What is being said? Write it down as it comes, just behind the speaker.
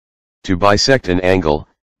To bisect an angle,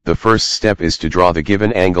 the first step is to draw the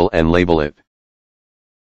given angle and label it.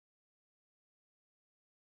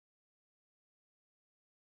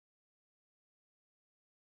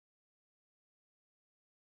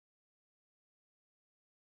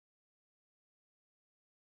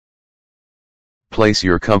 Place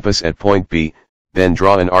your compass at point B, then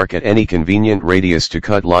draw an arc at any convenient radius to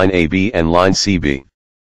cut line AB and line CB.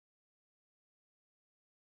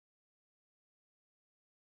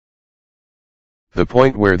 The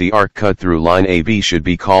point where the arc cut through line AB should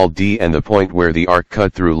be called D, and the point where the arc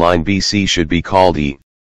cut through line BC should be called E.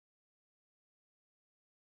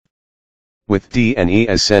 With D and E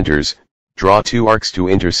as centers, draw two arcs to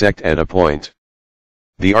intersect at a point.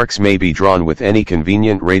 The arcs may be drawn with any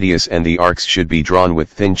convenient radius, and the arcs should be drawn with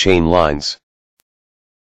thin chain lines.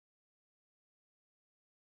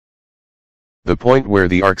 The point where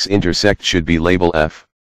the arcs intersect should be labeled F.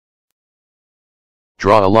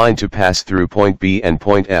 Draw a line to pass through point B and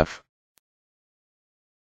point F.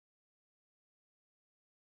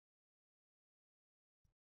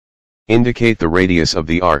 Indicate the radius of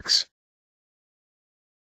the arcs.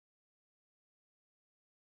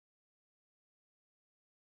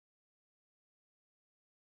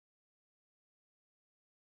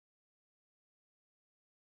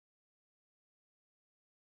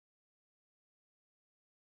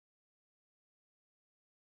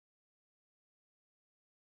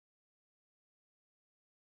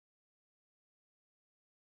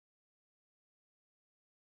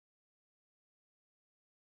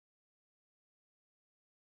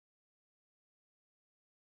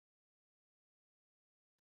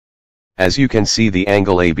 As you can see, the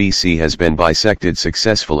angle ABC has been bisected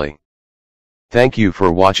successfully. Thank you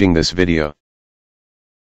for watching this video.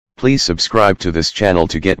 Please subscribe to this channel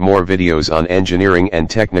to get more videos on engineering and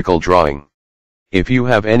technical drawing. If you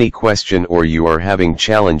have any question or you are having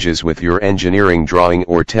challenges with your engineering drawing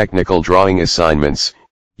or technical drawing assignments,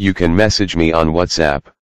 you can message me on WhatsApp.